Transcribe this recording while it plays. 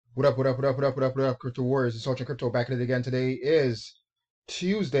What up, what up, what up, what up, what up, what up, Crypto Warriors? It's Sgt.Crypto back at it again. Today is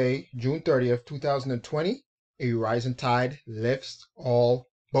Tuesday, June 30th, 2020. A rising tide lifts all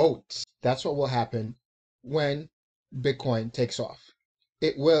boats. That's what will happen when Bitcoin takes off.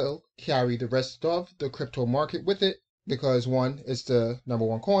 It will carry the rest of the crypto market with it because one, it's the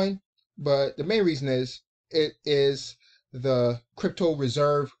 #1 coin, but the main reason is it is the crypto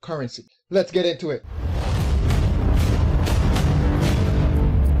reserve currency. Let's get into it.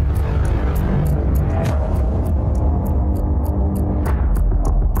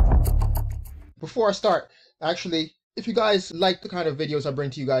 Before I start, actually, if you guys like the kind of videos I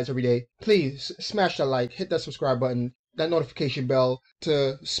bring to you guys every day, please smash that like, hit that subscribe button, that notification bell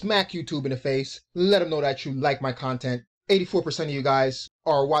to smack YouTube in the face. Let them know that you like my content. 84% of you guys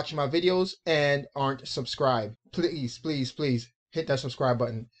are watching my videos and aren't subscribed. Please, please, please hit that subscribe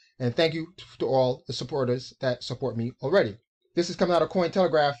button. And thank you to all the supporters that support me already. This is coming out of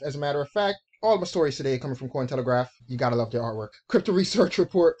Cointelegraph, as a matter of fact. All my stories today coming from Cointelegraph. You gotta love their artwork. Crypto Research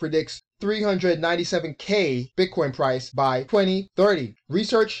Report predicts 397K Bitcoin price by 2030.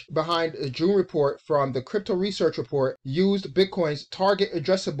 Research behind a June report from the Crypto Research Report used Bitcoin's target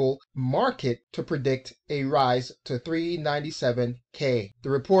addressable market to predict a rise to 397K. The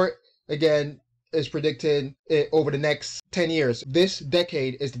report, again, is predicted over the next 10 years. This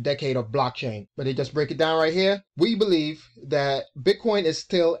decade is the decade of blockchain. But they just break it down right here. We believe that Bitcoin is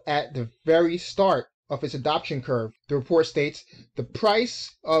still at the very start of its adoption curve. The report states the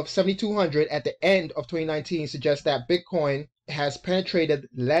price of 7,200 at the end of 2019 suggests that Bitcoin has penetrated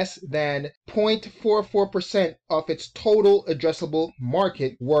less than 0.44% of its total addressable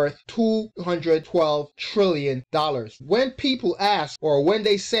market worth $212 trillion. When people ask, or when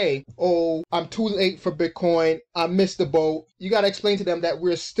they say, oh, I'm too late for Bitcoin, I missed the boat, you got to explain to them that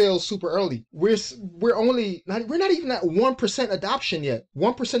we're still super early. We're not even at 1% adoption yet.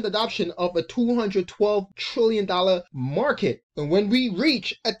 1% adoption of a $212 trillion market. And when we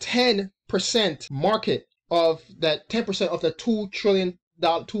reach a 10% market of that, 10% of the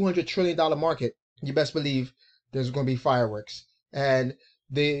 $200 trillion market, you best believe there's going to be fireworks. And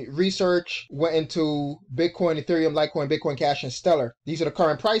the research went into Bitcoin, Ethereum, Litecoin, Bitcoin Cash, and Stellar. These are the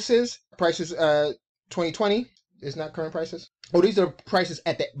current prices. Prices 2020 is not current prices. Oh, these are the prices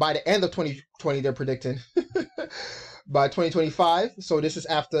by the end of 2020. They're predicting by 2025. So this is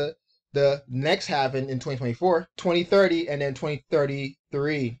after the next halving in 2024, 2030, and then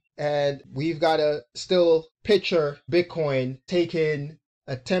 2033. And we've got to still picture Bitcoin taking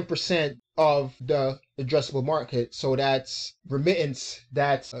a 10% of the addressable market. So that's remittance,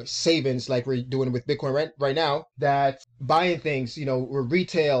 that's savings, like we're doing with Bitcoin right now, that's buying things,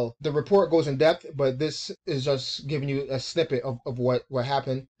 retail. The report goes in depth, but this is just giving you a snippet of what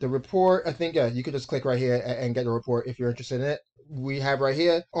happened. The report, I think, you could just click right here and get the report if you're interested in it. We have right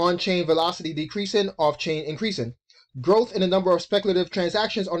here, on-chain velocity decreasing, off-chain increasing. Growth in the number of speculative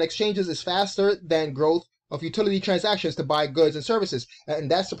transactions on exchanges is faster than growth of utility transactions to buy goods and services.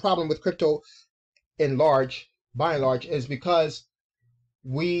 And that's the problem with crypto by and large, is because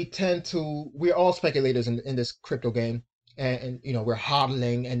we're all speculators in this crypto game. And we're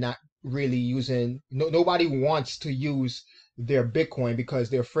hodling and not really using, nobody wants to use their Bitcoin because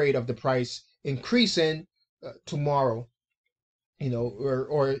they're afraid of the price increasing tomorrow.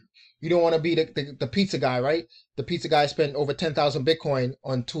 Or you don't want to be the pizza guy, right? The pizza guy spent over 10,000 Bitcoin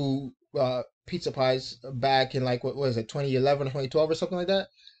on two pizza pies back in, like, what was it, 2011 or 2012 or something like that?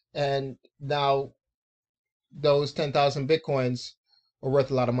 And now those 10,000 Bitcoins are worth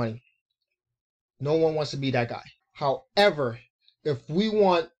a lot of money. No one wants to be that guy. However, if we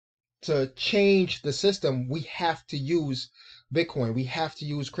want to change the system, we have to use Bitcoin. We have to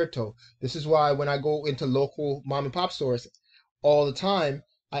use crypto. This is why when I go into local mom and pop stores, all the time,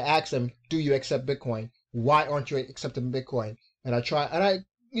 I ask them, do you accept Bitcoin? Why aren't you accepting Bitcoin? And I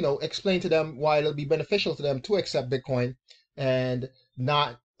explain to them why it'll be beneficial to them to accept Bitcoin and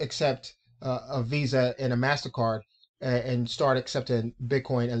not accept a Visa and a MasterCard and start accepting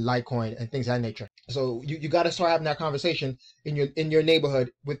Bitcoin and Litecoin and things of that nature. So you got to start having that conversation in your neighborhood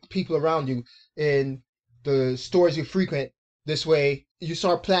with people around you, in the stores you frequent. This way, you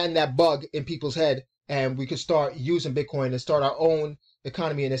start planting that bug in people's head, and we could start using Bitcoin and start our own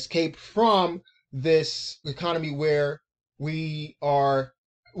economy and escape from this economy where we're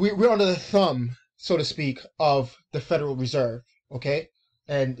under the thumb, so to speak, of the Federal Reserve, okay?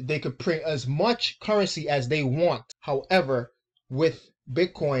 And they could print as much currency as they want. However, with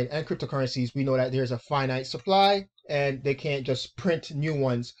Bitcoin and cryptocurrencies, we know that there's a finite supply and they can't just print new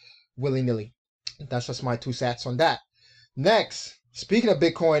ones willy-nilly. That's just my 2 cents on that. Next, speaking of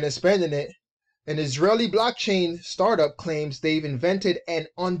Bitcoin and spending it, An Israeli blockchain startup claims they've invented an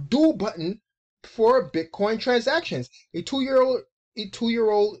undo button for Bitcoin transactions. A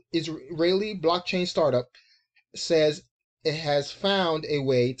two-year-old Israeli blockchain startup says it has found a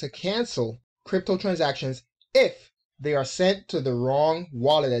way to cancel crypto transactions if they are sent to the wrong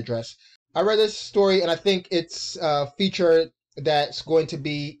wallet address. I read this story and I think it's a feature that's going to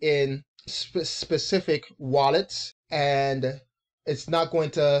be in specific wallets, and it's not going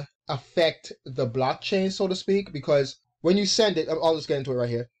to affect the blockchain, so to speak, because when you send it, I'll just get into it right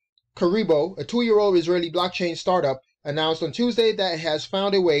here. Karibo, a 2-year-old Israeli blockchain startup, announced on Tuesday that it has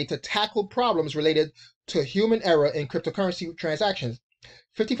found a way to tackle problems related to human error in cryptocurrency transactions.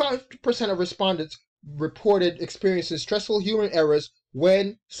 55% of respondents reported experiencing stressful human errors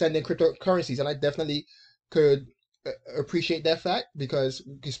when sending cryptocurrencies, and I definitely could appreciate that fact, because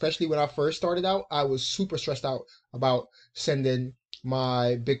especially when I first started out, I was super stressed out about sending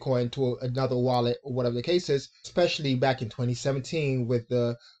my Bitcoin to another wallet or whatever the case is, especially back in 2017 with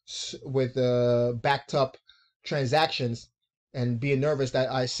the backed up transactions, and being nervous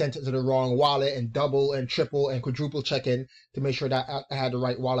that I sent it to the wrong wallet and double and triple and quadruple checking to make sure that I had the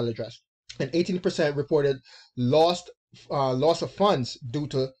right wallet address. And 18% reported loss of funds due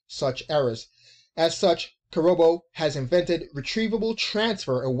to such errors. As such, Karibo has invented retrievable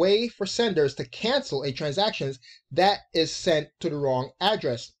transfer, a way for senders to cancel a transaction that is sent to the wrong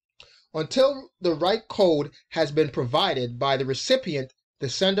address. Until the right code has been provided by the recipient, the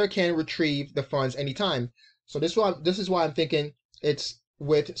sender can retrieve the funds anytime. So this is why I'm thinking it's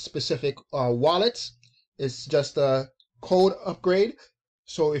with specific wallets. It's just a code upgrade.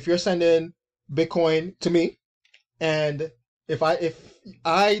 So if you're sending Bitcoin to me, and if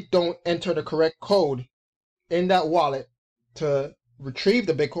I don't enter the correct code in that wallet to retrieve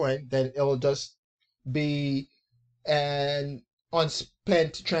the Bitcoin, then it'll just be an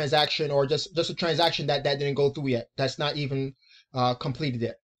unspent transaction, or just a transaction that didn't go through yet. That's not even completed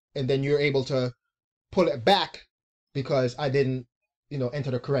yet. And then you're able to pull it back because I didn't,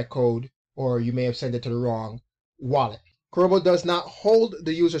 enter the correct code, or you may have sent it to the wrong wallet. Karibo does not hold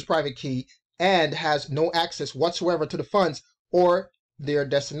the user's private key and has no access whatsoever to the funds or their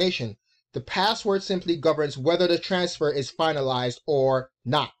destination. The password simply governs whether the transfer is finalized or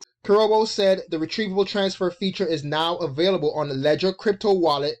not. Karibo said the retrievable transfer feature is now available on the Ledger crypto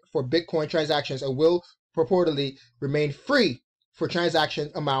wallet for Bitcoin transactions and will purportedly remain free for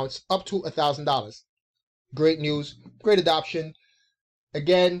transaction amounts up to $1,000. Great news, great adoption.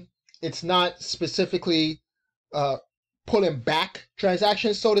 Again, it's not specifically pulling back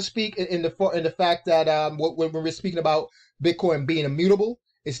transactions, so to speak, in the fact that when we're speaking about Bitcoin being immutable,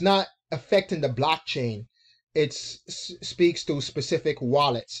 it's not affecting the blockchain. It speaks to specific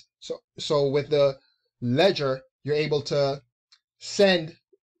wallets. So with the Ledger, you're able to send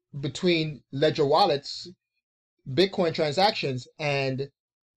between Ledger wallets Bitcoin transactions, and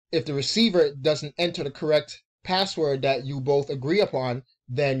if the receiver doesn't enter the correct password that you both agree upon,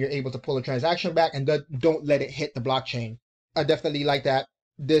 then you're able to pull a transaction back and don't let it hit the blockchain. I definitely like that.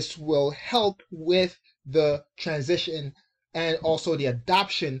 This will help with the transition and also the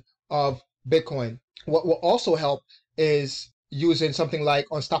adoption of Bitcoin. What will also help is using something like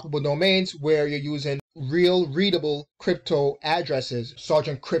unstoppable domains, where you're using real readable crypto addresses,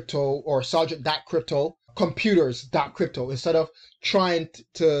 Sgt.Crypto or Sgt.Crypto, computers.crypto, instead of trying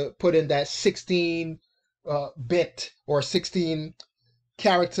to put in that 16 bit or 16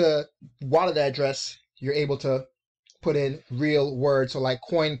 character wallet address. You're able to put in real words, so like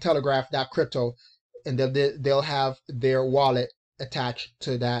cointelegraph.crypto, and they'll have their wallet attached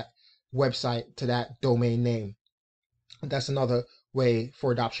to that website, to that domain name. That's another way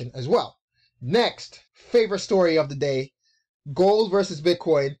for adoption as well. Next, favorite story of the day: gold versus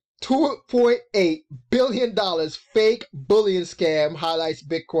Bitcoin. $2.8 billion fake bullion scam highlights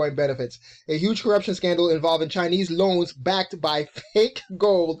Bitcoin benefits. A huge corruption scandal involving Chinese loans backed by fake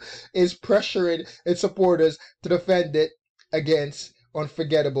gold is pressuring its supporters to defend it against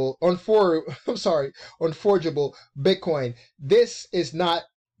unforgettable, unforgeable Bitcoin. This is not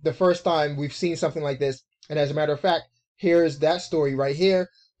the first time we've seen something like this. And as a matter of fact, here's that story right here.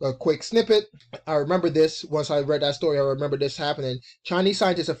 A quick snippet. I remember this. Once I read that story, I remember this happening. Chinese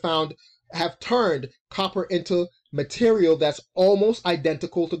scientists have turned copper into material that's almost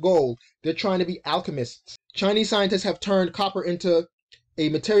identical to gold. They're trying to be alchemists. Chinese scientists have turned copper into a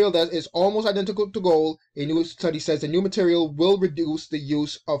material that is almost identical to gold. A new study says the new material will reduce the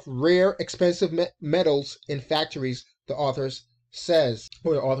use of rare, expensive metals in factories, the authors say,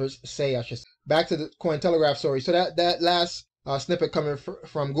 I should say. Back to the Cointelegraph story. So that last snippet coming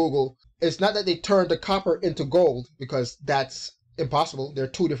from Google, it's not that they turned the copper into gold, because that's impossible. They're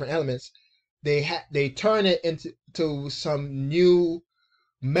two different elements. they turn it into some new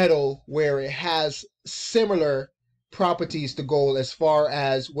metal where it has similar properties to gold as far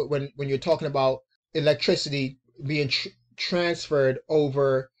as when you're talking about electricity being transferred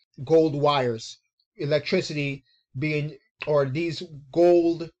over gold wires, electricity being, or these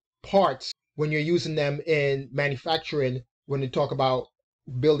gold parts when you're using them in manufacturing, when you talk about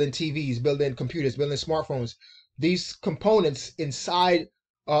building TVs, building computers, building smartphones, these components inside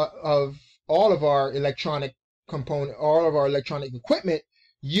of all of our electronic all of our electronic equipment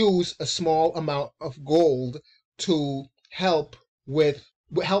use a small amount of gold to help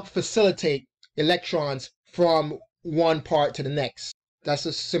facilitate electrons from one part to the next. That's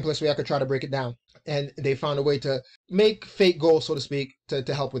the simplest way I could try to break it down. And they found a way to make fake gold, so to speak,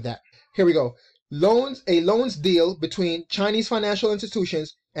 to help with that. Here we go. A loans deal between Chinese financial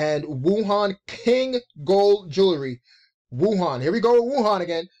institutions and Wuhan King Gold Jewelry. Wuhan, here we go, Wuhan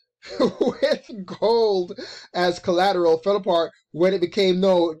again, with gold as collateral fell apart when it became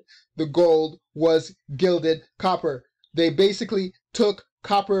known the gold was gilded copper. They basically took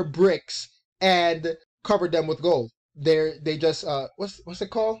copper bricks and covered them with gold. They just what's it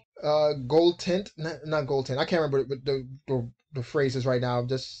called? Gold tint? Not gold tint. I can't remember the phrases right now. I'm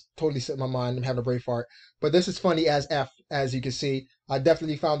just totally sitting my mind. I'm having a brain fart. But this is funny as F, as you can see. I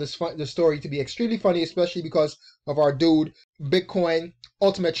definitely found this story to be extremely funny, especially because of our dude, Bitcoin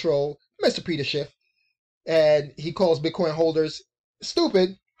Ultimate Troll, Mr. Peter Schiff. And he calls Bitcoin holders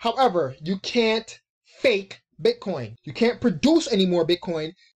stupid. However, you can't fake Bitcoin. You can't produce any more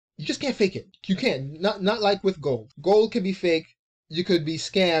Bitcoin. You just can't fake it. You can't. Not like with gold. Gold can be fake. You could be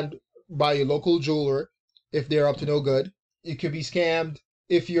scammed by your local jeweler if they're up to no good. You could be scammed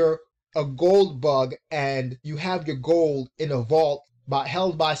if you're a gold bug and you have your gold in a vault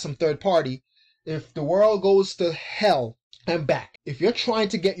held by some third party. If the world goes to hell and back, if you're trying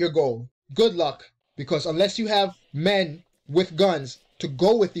to get your gold, good luck, because unless you have men with guns to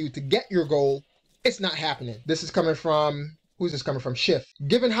go with you to get your gold, it's not happening. This is coming from, who's this coming from? Schiff.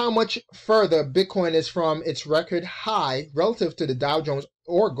 Given how much further Bitcoin is from its record high relative to the Dow Jones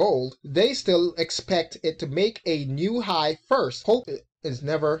or gold, they still expect it to make a new high first. Hope is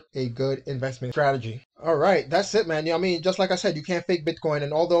never a good investment strategy. All right, that's it, man. You know what I mean? Just like I said, you can't fake Bitcoin.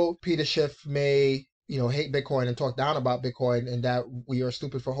 And although Peter Schiff may, hate Bitcoin and talk down about Bitcoin and that we are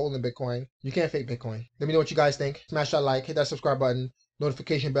stupid for holding Bitcoin, you can't fake Bitcoin. Let me know what you guys think. Smash that like, hit that subscribe button,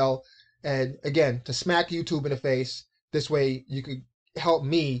 notification bell. And again, to smack YouTube in the face, this way you could help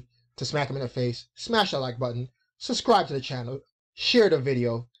me to smack him in the face. Smash that like button, subscribe to the channel, share the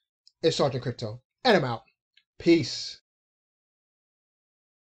video. It's Sgt.Crypto, and I'm out. Peace.